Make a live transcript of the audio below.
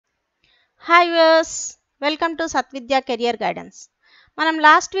Hi viewers, welcome to సత్విద్య career guidance. మనం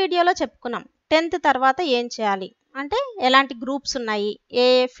last వీడియోలో చెప్పుకున్నాం 10th తర్వాత ఏం చేయాలి అంటే ఎలాంటి గ్రూప్స్ ఉన్నాయి, ఏ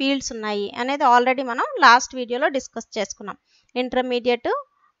ఫీల్డ్స్ ఉన్నాయి అనేది ఆల్రెడీ మనం లాస్ట్ వీడియోలో డిస్కస్ చేసుకున్నాం. ఇంటర్మీడియట్,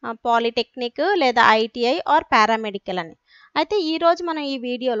 పాలిటెక్నిక్ లేదా ఐటీఐ ఆర్ పారామెడికల్ అని. అయితే ఈరోజు మనం ఈ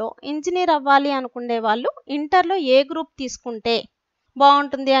వీడియోలో ఇంజనీర్ అవ్వాలి అనుకునే వాళ్ళు ఇంటర్లో ఏ గ్రూప్ తీసుకుంటే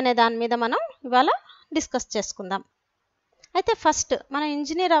బాగుంటుంది అనే దాని మీద మనం ఇవాళ డిస్కస్ చేసుకుందాం. అయితే ఫస్ట్ మనం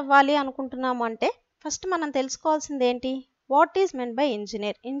ఇంజనీర్ అవ్వాలి అనుకుంటున్నాము అంటే ఫస్ట్ మనం తెలుసుకోవాల్సింది ఏంటి, what is men by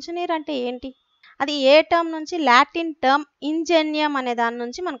engineer. Engineer అంటే ఏంటి? అది ఏ టర్మ్ నుంచి, లాటిన్ టర్మ్ ఇంజెనియం అనే దాని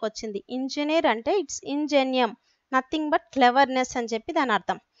నుంచి మనకు వచ్చింది. ఇంజనీర్ అంటే ఇట్స్ ఇంజెనియం, నథింగ్ బట్ క్లెవర్నెస్ అని చెప్పి దాని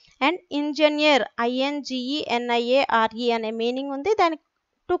అర్థం. అండ్ ఇంజనీర్ INGENIARE అనే మీనింగ్ ఉంది, దానికి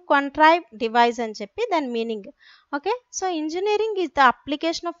టు కంట్రైవ్ డివైజ్ అని చెప్పి దాని meaning. Okay, so engineering is the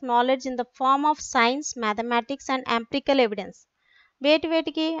application of knowledge in the form of science, mathematics and empirical evidence.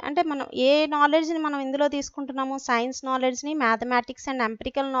 వేటికి అంటే మనం ఏ నాలెడ్జ్ని మనం ఇందులో తీసుకుంటున్నాము, సైన్స్ నాలెడ్జ్ని, మ్యాథమెటిక్స్ అండ్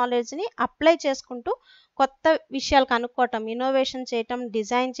ఎంపిరికల్ నాలెడ్జ్ని అప్లై చేసుకుంటూ కొత్త విషయాలు కనుక్కోవటం, ఇన్నోవేషన్ చేయటం,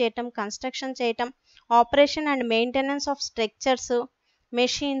 డిజైన్ చేయటం, కన్స్ట్రక్షన్ చేయటం, operation and maintenance of structures,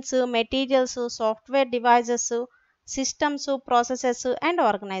 machines, materials, software devices, systems, processes and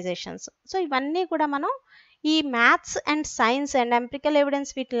organisations. So ఇవన్నీ కూడా మనం ఈ maths and science and empirical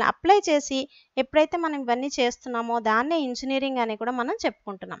evidence వీటిని అప్లై చేసి ఎప్పుడైతే మనం ఇవన్నీ చేస్తున్నామో దాన్నే ఇంజనీరింగ్ అని కూడా మనం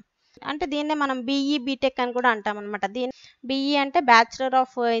చెప్పుకుంటున్నాం. అంటే దీన్నే మనం BE బీటెక్ అని కూడా అంటాం అనమాట. దీని BE అంటే bachelor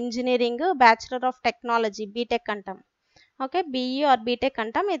of engineering, bachelor of technology, BTech అంటాం. ఓకే, BE ఆర్ బీటెక్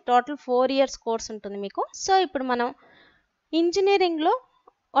అంటాం. ఇది టోటల్ 4 years కోర్స్ ఉంటుంది మీకు. సో ఇప్పుడు మనం ఇంజనీరింగ్లో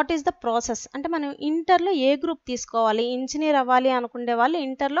వాట్ ఈస్ ద ప్రాసెస్ అంటే మనం ఇంటర్లో ఏ గ్రూప్ తీసుకోవాలి, ఇంజనీర్ అవ్వాలి అనుకునే వాళ్ళు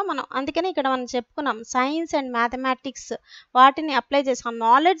ఇంటర్లో మనం, అందుకని ఇక్కడ మనం చెప్పుకున్నాం సైన్స్ అండ్ మ్యాథమెటిక్స్ వాటిని అప్లై చేసి, ఆ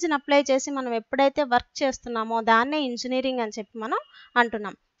నాలెడ్జ్ని అప్లై చేసి మనం ఎప్పుడైతే వర్క్ చేస్తున్నామో దాన్నే ఇంజనీరింగ్ అని చెప్పి మనం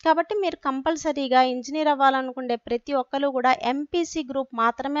అంటున్నాం. కాబట్టి మీరు కంపల్సరీగా ఇంజనీర్ అవ్వాలనుకునే ప్రతి ఒక్కరు కూడా MPC గ్రూప్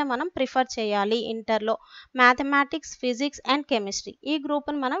మాత్రమే మనం ప్రిఫర్ చేయాలి ఇంటర్లో. మ్యాథమెటిక్స్, ఫిజిక్స్ అండ్ కెమిస్ట్రీ ఈ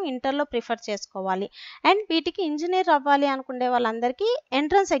గ్రూప్ని మనం ఇంటర్లో ప్రిఫర్ చేసుకోవాలి. అండ్ వీటికి ఇంజనీర్ అవ్వాలి అనుకునే వాళ్ళందరికీ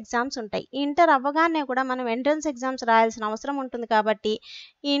ఎంట్రన్స్ ఎగ్జామ్స్ ఉంటాయి. ఇంటర్ అవ్వగానే కూడా మనం ఎంట్రన్స్ ఎగ్జామ్స్ రాయాల్సిన అవసరం ఉంటుంది. కాబట్టి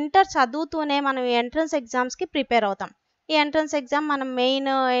ఈ ఇంటర్ చదువుతూనే మనం ఈ ఎంట్రన్స్ ఎగ్జామ్స్కి ప్రిపేర్ అవుతాం. ఈ ఎంట్రన్స్ ఎగ్జామ్ మనం మెయిన్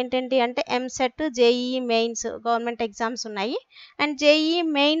ఏంటంటే అంటే EAMCET, JEE mains government exams ఉన్నాయి. అండ్ JEE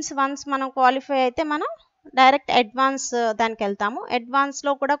మెయిన్స్ వన్స్ మనం క్వాలిఫై అయితే మనం డైరెక్ట్ అడ్వాన్స్ దానికి వెళ్తాము.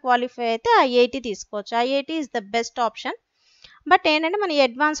 అడ్వాన్స్లో కూడా క్వాలిఫై అయితే IIT తీసుకోవచ్చు. IIT is the best option. But ఏంటంటే మన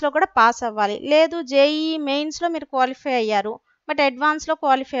అడ్వాన్స్లో కూడా పాస్ అవ్వాలి. లేదు JEE మెయిన్స్లో మీరు క్వాలిఫై అయ్యారు బట్ అడ్వాన్స్లో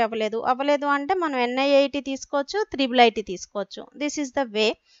క్వాలిఫై అవ్వలేదు అంటే మనం NIIT తీసుకోవచ్చు, IIIT తీసుకోవచ్చు. This is the way.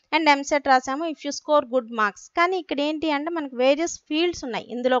 And EAMCET రాసాము if you score good marks. కానీ ఇక్కడ ఏంటి అంటే మనకు వేరియస్ ఫీల్డ్స్ ఉన్నాయి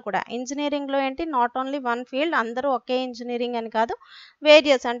ఇందులో కూడా. ఇంజనీరింగ్లో ఏంటి నాట్ ఓన్లీ వన్ ఫీల్డ్, అందరూ ఒకే ఇంజనీరింగ్ అని కాదు,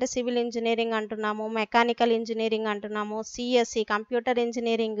 వేరియస్ అంటే సివిల్ ఇంజనీరింగ్ అంటున్నాము, మెకానికల్ ఇంజనీరింగ్ అంటున్నాము, CSE computer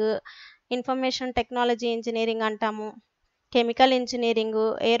engineering, information technology engineering అంటాము, chemical engineering,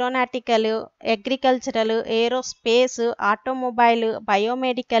 aeronautical, agricultural, aerospace, automobile,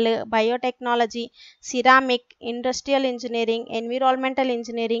 biomedical, biotechnology, ceramic, industrial engineering, environmental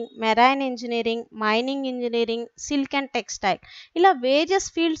engineering, marine engineering, mining engineering, silk and textile. ఇలా various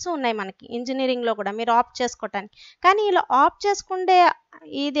fields ఉన్నాయి మనకి ఇంజనీరింగ్లో కూడా మీరు opt చేసుకోవటానికి. కానీ ఇలా ఆప్ట్ చేసుకుంటే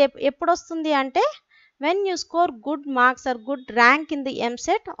ఇది ఎప్పుడు వస్తుంది అంటే when you score good marks or good rank in the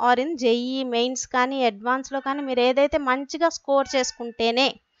MSET or in JEE mains కానీ అడ్వాన్స్లో కానీ మీరు ఏదైతే మంచిగా స్కోర్ చేసుకుంటేనే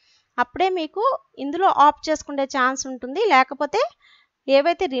అప్పుడే మీకు ఇందులో ఆప్ట్ చేసుకునే ఛాన్స్ ఉంటుంది. లేకపోతే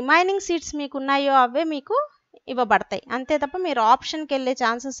ఏవైతే రిమైనింగ్ సీట్స్ మీకు ఉన్నాయో అవే మీకు ఇవ్వబడతాయి అంతే తప్ప మీరు ఆప్షన్కి వెళ్ళే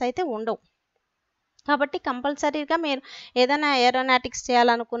ఛాన్సెస్ అయితే ఉండవు. కాబట్టి కంపల్సరీగా మీరు ఏదైనా ఏరోనాటిక్స్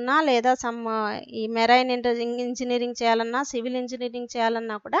చేయాలనుకున్నా లేదా ఈ మెరైన్ ఇంజనీరింగ్ చేయాలన్నా, సివిల్ ఇంజనీరింగ్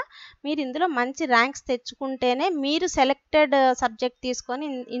చేయాలన్నా కూడా మీరు ఇందులో మంచి ర్యాంక్స్ తెచ్చుకుంటేనే మీరు సెలెక్టెడ్ సబ్జెక్ట్ తీసుకొని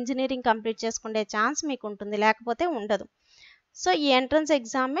ఇంజనీరింగ్ కంప్లీట్ చేసుకునే ఛాన్స్ మీకు ఉంటుంది, లేకపోతే ఉండదు. సో ఈ ఎంట్రన్స్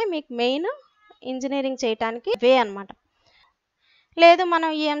ఎగ్జామే మీకు మెయిన్ ఇంజనీరింగ్ చేయడానికి వే అనమాట. లేదు మనం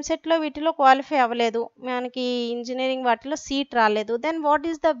ఈ ఎంసెట్లో వీటిలో క్వాలిఫై అవ్వలేదు, మనకి ఇంజనీరింగ్ వాటిలో సీట్ రాలేదు, then what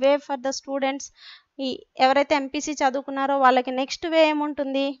is the way for the students? ఈ ఎవరైతే MPC చదువుకున్నారో వాళ్ళకి నెక్స్ట్ వే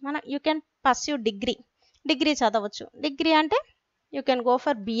ఏముంటుంది, మనం యూ కెన్ పర్స్యూ డిగ్రీ చదవచ్చు. డిగ్రీ అంటే యూ కెన్ గో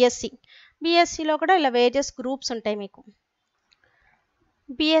ఫర్ BScలో కూడా ఇలా వేరియస్ గ్రూప్స్ ఉంటాయి మీకు.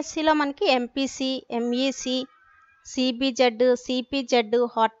 BScలో మనకి MPC, MEC, CBZ, CPZ,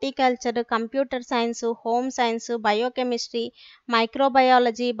 horticulture, computer science, home science, biochemistry,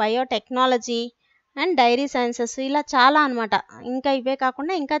 microbiology, biotechnology, and dairy sciences ఇలా చాలా అనమాట. ఇంకా ఇవే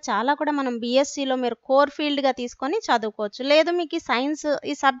కాకుండా ఇంకా చాలా కూడా మనం బీఎస్సీలో మీరు కోర్ ఫీల్డ్గా తీసుకొని చదువుకోవచ్చు. లేదు మీకు ఈ సైన్స్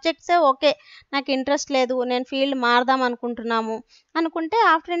ఈ సబ్జెక్ట్సే ఓకే, నాకు ఇంట్రెస్ట్ లేదు, నేను ఫీల్డ్ మారదాం అనుకుంటున్నాము అనుకుంటే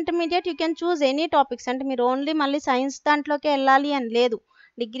after intermediate you can choose any topics. అంటే మీరు ఓన్లీ మళ్ళీ సైన్స్ దాంట్లోకి వెళ్ళాలి అని లేదు.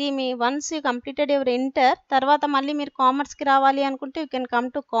 Degree me once you completed your inter తర్వాత మళ్ళీ మీరు కామర్స్కి రావాలి అనుకుంటే you can come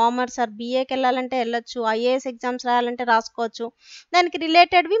to commerce. Are బీఏకి వెళ్ళాలంటే వెళ్ళొచ్చు, ఐఏఎస్ ఎగ్జామ్స్ రాయాలంటే రాసుకోవచ్చు. దానికి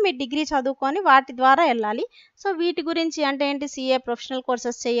రిలేటెడ్వి మీ డిగ్రీ చదువుకొని వాటి ద్వారా వెళ్ళాలి. సో వీటి గురించి అంటే ఏంటి, సిఏ ప్రొఫెషనల్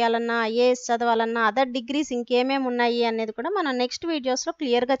కోర్సెస్ చేయాలన్నా, ఐఏఎస్ చదవాలన్నా, అదర్ డిగ్రీస్ ఇంకేమేమి ఉన్నాయి అనేది కూడా మనం నెక్స్ట్ వీడియోస్లో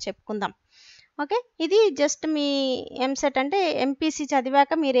క్లియర్గా చెప్పుకుందాం. ఓకే, ఇది జస్ట్ మీ ఎంసెట్ అంటే ఎంపీసీ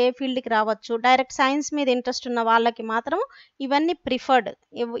చదివాక మీరు ఏ ఫీల్డ్కి రావచ్చు. డైరెక్ట్ సైన్స్ మీద ఇంట్రెస్ట్ ఉన్న వాళ్ళకి మాత్రం ఇవన్నీ ప్రిఫర్డ్.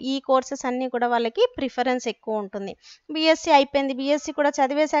 ఈ కోర్సెస్ అన్నీ కూడా వాళ్ళకి ప్రిఫరెన్స్ ఎక్కువ ఉంటుంది. బీఎస్సీ అయిపోయింది, బీఎస్సీ కూడా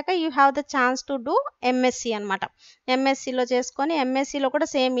చదివేశాక you have the chance to do MSc అనమాట. ఎంఎస్సీలో చేసుకొని ఎంఎస్సీలో కూడా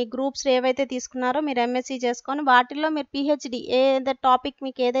సేమ్ ఈ గ్రూప్స్ ఏవైతే తీసుకున్నారో మీరు ఎంఎస్సీ చేసుకొని వాటిల్లో మీరు పిహెచ్డి టాపిక్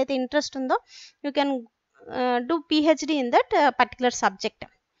మీకు ఏదైతే ఇంట్రెస్ట్ ఉందో you can do PhD in that particular subject.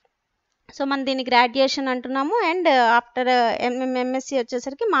 So మనం దీన్ని గ్రాడ్యుయేషన్ అంటున్నాము. అండ్ ఆఫ్టర్ ఎంఎస్సీ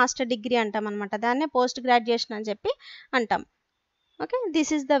వచ్చేసరికి మాస్టర్ డిగ్రీ అంటాం అనమాట. దాన్నే పోస్ట్ గ్రాడ్యుయేషన్ అని చెప్పి అంటాం. Okay,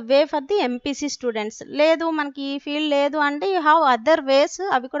 this is the way for the MPC students. లేదు మనకి ఈ ఫీల్డ్ లేదు అంటే యూ హ్యావ్ అదర్ వేస్,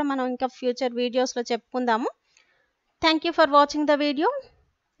 అవి కూడా మనం ఇంకా ఫ్యూచర్ వీడియోస్లో చెప్పుకుందాము. Thank you for watching the video.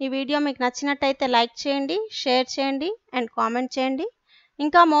 ఈ వీడియో మీకు నచ్చినట్టయితే లైక్ చేయండి, షేర్ చేయండి అండ్ కామెంట్ చేయండి.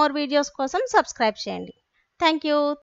 ఇంకా మోర్ వీడియోస్ కోసం సబ్స్క్రైబ్ చేయండి. Thank you.